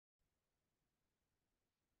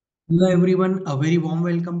Hello everyone, a very warm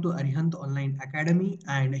welcome to Arihant Online Academy.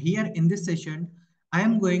 And here in this session, I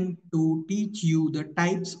am going to teach you the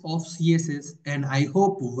types of CSS, and I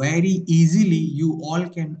hope very easily you all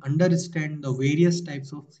can understand the various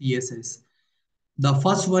types of CSS. The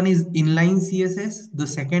first one is inline CSS, the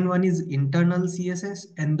second one is internal CSS,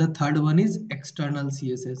 and the third one is external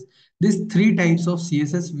CSS. These three types of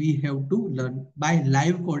CSS we have to learn by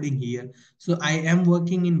live coding here. So I am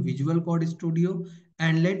working in Visual Code Studio,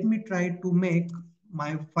 and let me try to make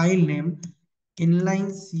my file name inline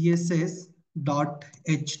CSS.html.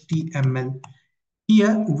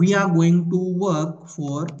 Here we are going to work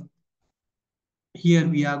for here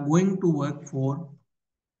we are going to work for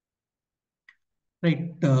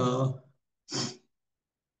right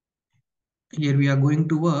here we are going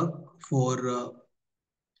to work for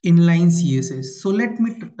inline CSS. So let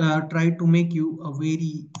me try to make you a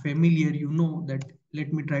very familiar, that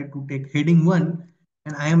let me try to take heading 1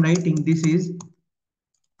 and I am writing this is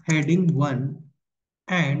heading 1,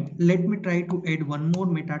 and let me try to add one more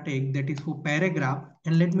meta tag that is for paragraph,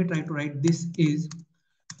 and let me try to write this is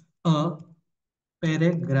a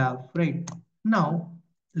paragraph. Right now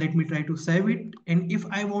let me try to save it, and if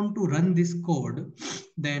I want to run this code,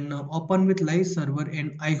 then open with live server,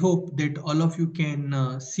 and I hope that all of you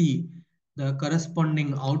can see the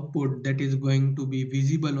corresponding output that is going to be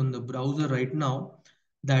visible on the browser right now.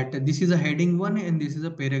 That this is a heading 1 and this is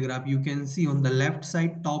a paragraph. You can see on the left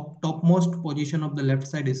side, topmost position of the left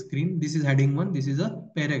side screen, this is heading 1, this is a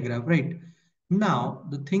paragraph. Right now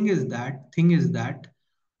the thing is that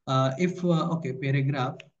if okay,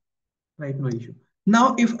 paragraph, right, no issue.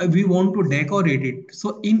 Now if we want to decorate it,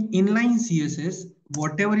 so in inline CSS,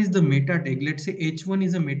 whatever is the meta tag, let's say h1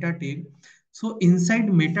 is a meta tag, so inside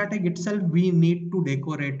meta tag itself we need to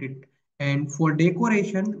decorate it, and for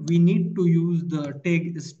decoration we need to use the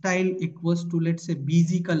tag style equals to, let's say,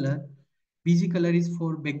 bg color is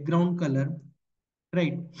for background color.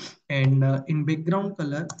 Right, and in background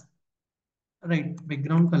color, right,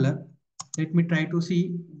 background color, let me try to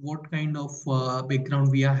see what kind of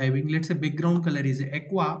background we are having. Let's say background color is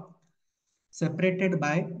aqua, separated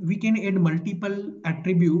by, we can add multiple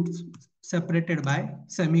attributes separated by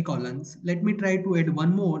semicolons. Let me try to add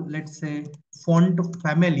one more, let's say font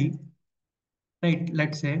family. Right,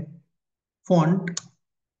 let's say font,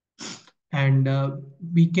 and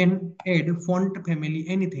we can add font family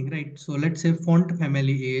anything. Right, so let's say font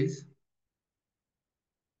family is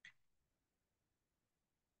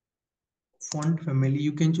font family,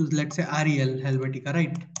 you can choose, let's say, Arial Helvetica.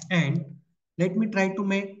 Right, and let me try to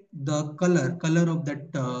make the color of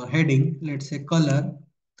that heading, let's say color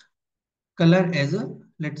as a,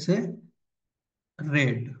 let's say,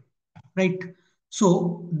 red. Right,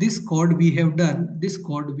 so this code we have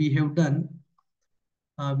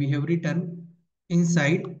written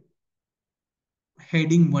inside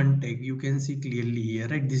heading 1 tag. You can see clearly here.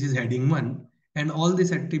 Right, this is heading 1, and all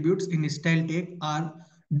these attributes in style tag are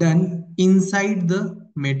done inside the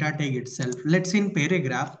meta tag itself. Let's say in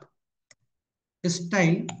paragraph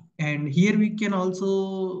style, and here we can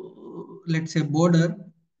also, let's say, border,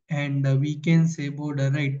 and we can say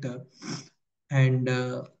border. Right, and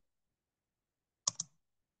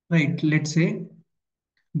right, let's say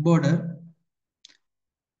border,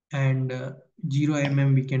 and 0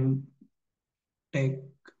 mm we can take,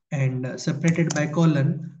 and separated by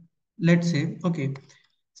colon, let's say, okay,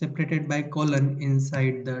 separated by colon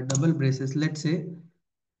inside the double braces, let's say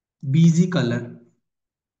bg color.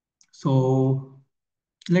 So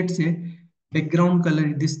let's say background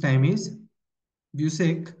color this time is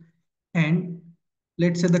Busek, and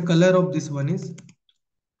let's say the color of this one is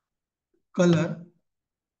color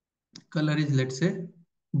color is, let's say,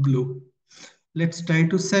 blue. Let's try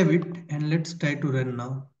to save it and let's try to run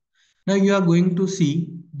now. Now you are going to see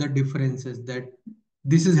the differences, that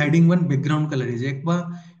this is heading 1, background color is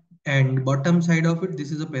aqua, and bottom side of it,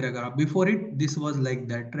 this is a paragraph. Before it, this was like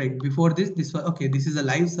that. Right, before this was, okay, this is a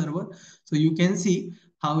live server, so you can see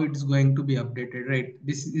how it's going to be updated. Right,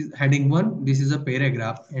 this is heading 1, this is a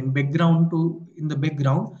paragraph, and background to, in the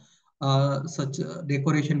background, such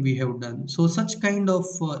decoration we have done. So such kind of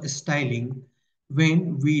styling,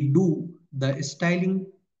 when we do the styling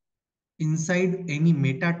inside any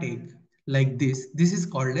meta tag like this is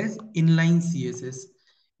called as inline CSS.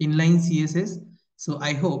 Inline CSS. So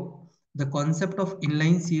I hope the concept of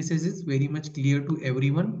inline CSS is very much clear to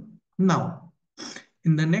everyone. Now,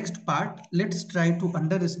 in the next part, let's try to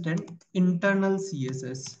understand internal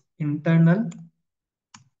CSS. Internal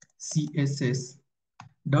CSS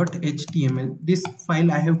dot html. This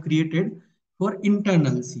file I have created for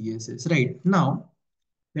internal CSS. Right now,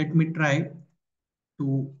 let me try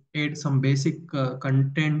to add some basic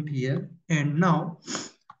content here. And now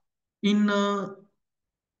in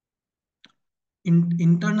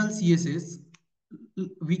internal CSS,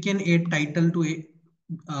 we can add title to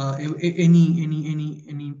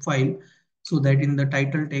any file, so that in the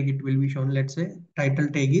title tag it will be shown. Let's say title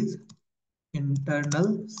tag is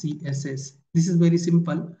internal CSS. This is very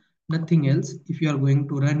simple, nothing else. If you are going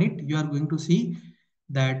to run it, you are going to see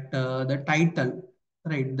that the title,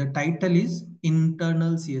 right? The title is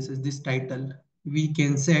internal CSS. This title we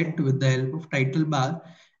can set with the help of title bar,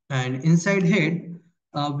 and inside head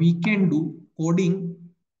we can do coding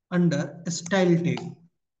under style tag,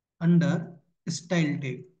 under style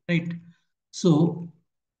tag, right? So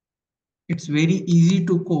it's very easy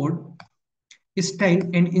to code style,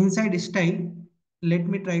 and inside style let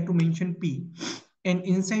me try to mention p, and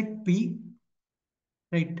inside p,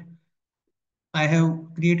 right, I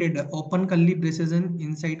have created a open curly braces and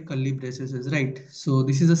inside curly braces, right? So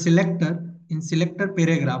this is a selector. In selector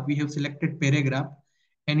paragraph we have selected paragraph,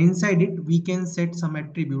 and inside it we can set some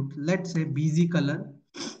attribute. Let's say bg color.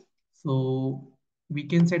 So we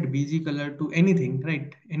can set bg color to anything,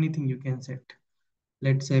 right? Anything you can set.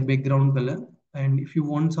 Let's say background color. And if you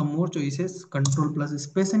want some more choices, control plus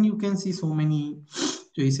space, and you can see so many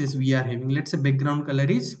choices we are having. Let's say background color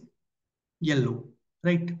is yellow,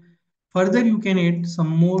 right? Further you can add some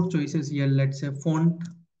more choices here. Let's say font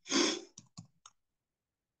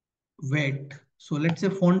weight. So let's say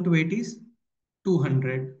font weight is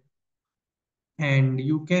 200, and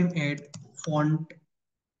you can add font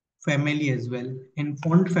family as well. In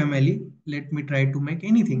font family, let me try to make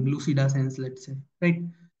anything lucida sans, let's say, right?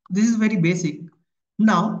 This is very basic.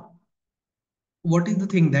 Now what is the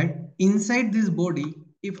thing that inside this body,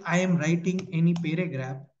 if I am writing any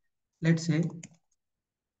paragraph, let's say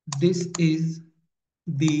this is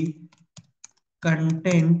the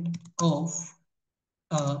content of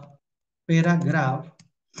a paragraph,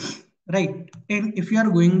 right? And if you are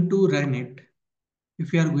going to run it,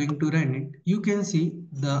 if you are going to run it, you can see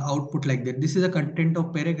the output like that. This is the content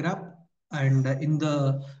of paragraph, and in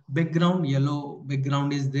the background, yellow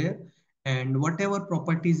background is there, and whatever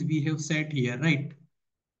properties we have set here, right?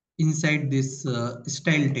 Inside this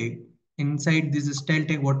style tag, inside this style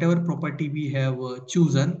tag, whatever property we have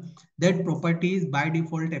chosen, that property is by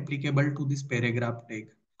default applicable to this paragraph tag.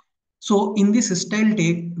 So in this style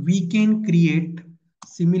tag we can create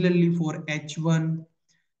similarly for h1,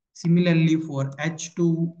 similarly for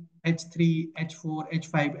h2, h3, h4,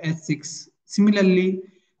 h5, h6, similarly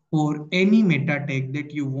for any meta tag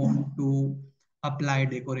that you want to apply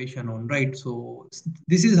decoration on, right? So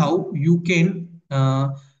this is how you can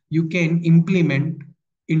implement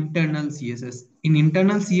internal CSS. In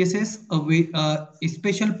internal CSS, a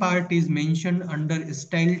special part is mentioned under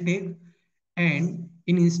style tag, and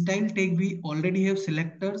in style tag we already have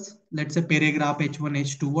selectors. Let's say paragraph h1,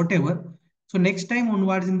 h2, whatever. So next time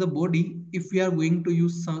onwards in the body, if we are going to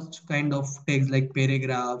use such kind of tags like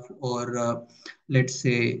paragraph or let's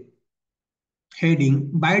say heading,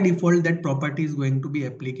 by default that property is going to be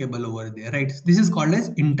applicable over there, right? This is called as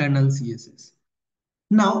internal CSS.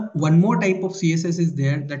 Now, one more type of CSS is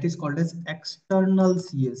there, that is called as external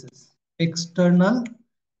CSS. External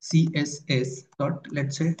CSS dot,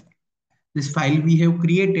 let's say this file we have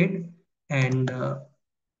created, and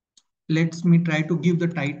let me try to give the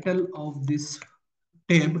title of this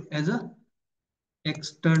tab as a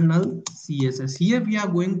external CSS. Here we are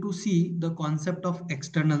going to see the concept of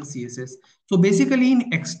external CSS. So basically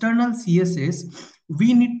in external CSS,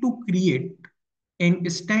 we need to create an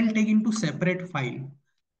style tag into separate file.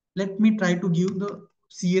 Let me try to give the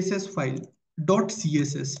CSS file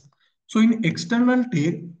 .css. So in external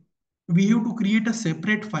tag, we have to create a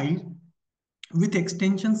separate file with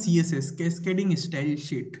extension CSS, Cascading Style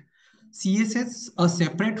Sheet. CSS, a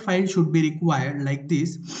separate file should be required like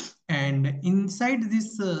this. And inside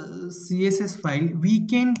this CSS file, we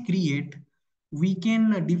can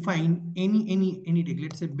define any tag.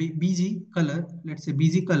 Let's say BG color, let's say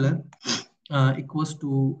BG color equals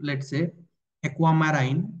to, let's say,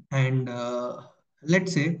 aquamarine. And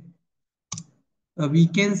let's say we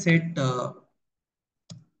can set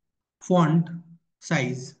font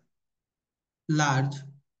size large,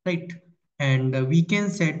 right? And we can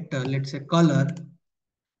set let's say color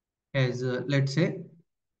as let's say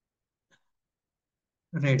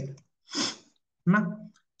red. Now,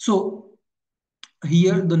 so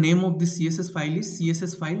here the name of this CSS file is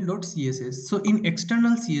css file.css. So in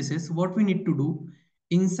external CSS, what we need to do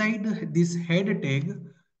inside this head tag,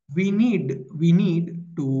 we need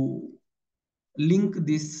to link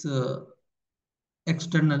this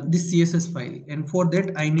external this CSS file, and for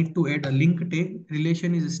that I need to add a link tag.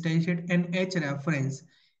 Relation is style sheet and h reference.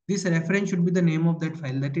 This reference should be the name of that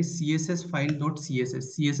file, that is css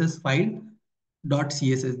file.css, css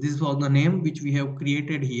file.css. This was the name which we have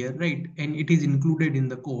created here, right? And it is included in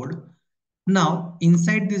the code. Now,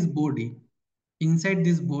 inside this body,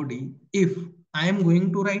 if I am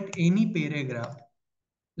going to write any paragraph,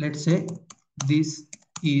 let's say this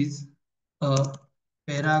is a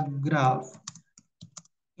paragraph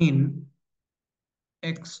in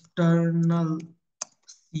external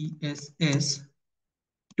CSS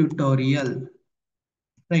tutorial,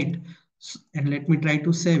 right? And let me try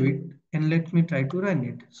to save it and let me try to run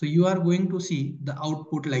it. So you are going to see the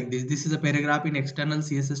output like this. This is a paragraph in external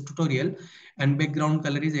CSS tutorial and background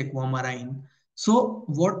color is aquamarine. So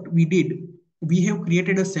what we did, we have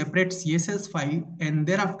created a separate CSS file, and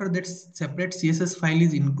thereafter that separate CSS file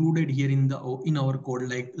is included here in the in our code.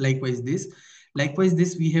 Likewise this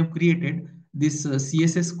we have created this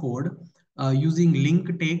CSS code using link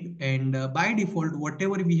tag, and by default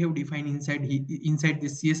whatever we have defined inside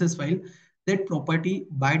this CSS file, that property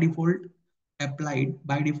by default applied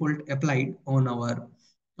on our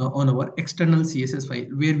external CSS file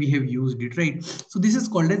where we have used it, right? So this is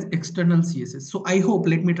called as external CSS. So I hope,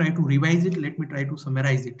 let me try to revise it, let me try to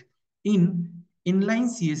summarize it. In inline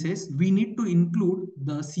CSS, we need to include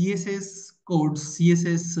the CSS codes,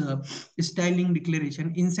 CSS styling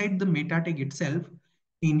declaration inside the meta tag itself.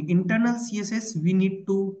 In internal CSS, we need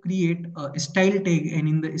to create a style tag, and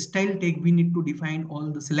in the style tag, we need to define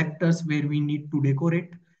all the selectors where we need to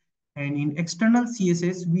decorate. And in external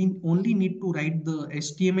CSS, we only need to write the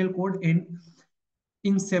HTML code, and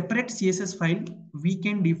in separate CSS file, we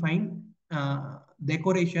can define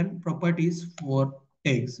decoration properties for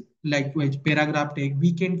tags. Likewise, paragraph tag,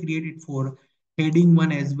 we can create it for heading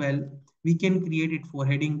 1 as well. We can create it for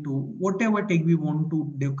heading 2. Whatever tag we want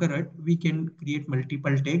to decorate, we can create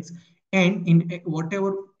multiple tags. And in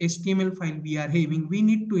whatever HTML file we are having, we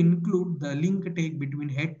need to include the link tag between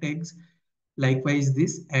head tags. Likewise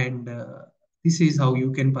this, and this is how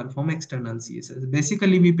you can perform external CSS.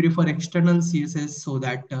 Basically, we prefer external CSS so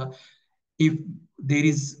that if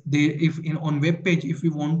if in on web page, if we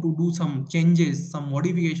want to do some changes, some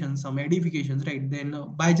modifications, some edifications, right, then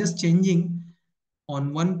by just changing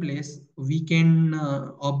on one place, we can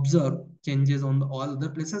observe changes on all other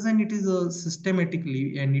places, and it is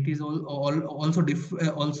systematically, and it is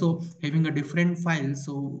also having a different file,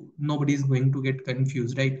 so nobody is going to get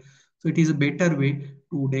confused, right? So it is a better way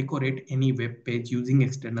to decorate any web page using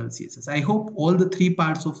external CSS. I hope all the three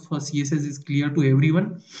parts of CSS is clear to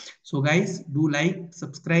everyone. So guys, do like,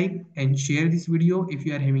 subscribe, and share this video. If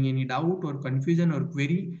you are having any doubt or confusion or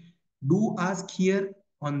query, do ask here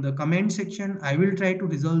on the comment section. I will try to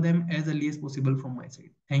resolve them as early as possible from my side.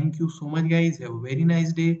 Thank you so much, guys. Have a very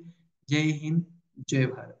nice day. Jai Hind, Jai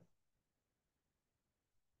Bharat.